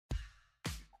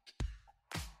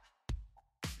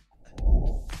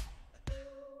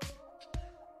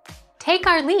Take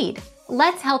our lead.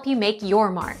 Let's help you make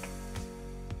your mark.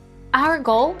 Our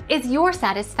goal is your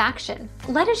satisfaction.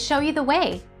 Let us show you the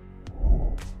way.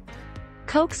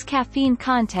 Coke's caffeine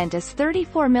content is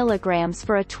 34 milligrams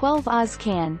for a 12 oz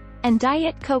can, and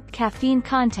Diet Coke caffeine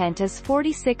content is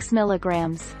 46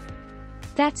 milligrams.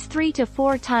 That's 3 to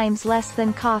 4 times less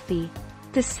than coffee.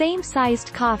 The same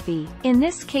sized coffee, in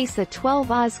this case a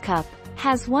 12 oz cup,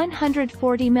 has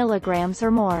 140 milligrams or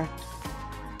more.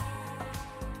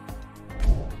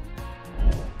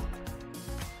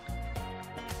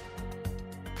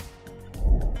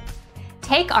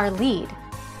 Take our lead.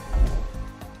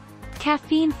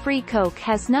 Caffeine-free Coke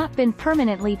has not been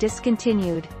permanently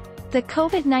discontinued. The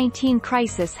COVID-19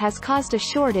 crisis has caused a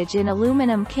shortage in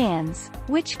aluminum cans,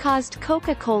 which caused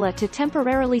Coca-Cola to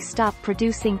temporarily stop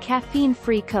producing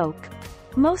caffeine-free Coke.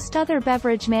 Most other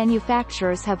beverage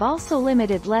manufacturers have also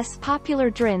limited less popular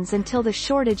drinks until the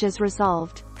shortage is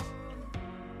resolved.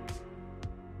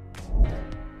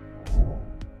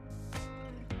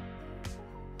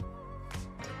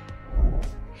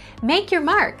 Make your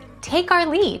mark. Take our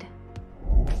lead.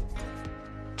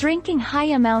 Drinking high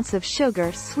amounts of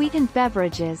sugar-sweetened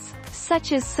beverages,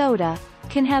 such as soda,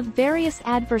 can have various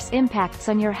adverse impacts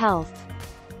on your health.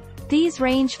 These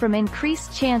range from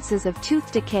increased chances of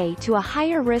tooth decay to a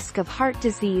higher risk of heart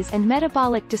disease and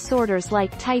metabolic disorders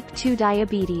like type 2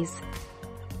 diabetes.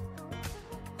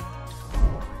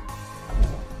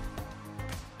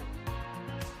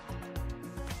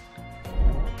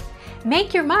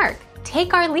 Make your mark.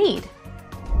 Take our lead.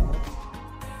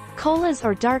 Colas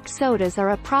or dark sodas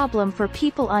are a problem for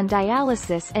people on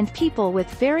dialysis and people with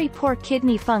very poor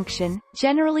kidney function,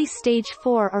 generally stage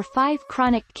 4 or 5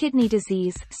 chronic kidney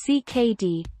disease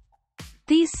 (CKD).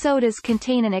 These sodas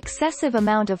contain an excessive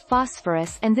amount of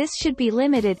phosphorus, and this should be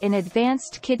limited in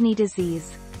advanced kidney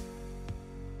disease.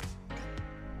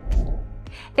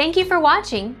 Thank you for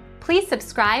watching. Please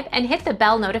subscribe and hit the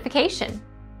bell notification.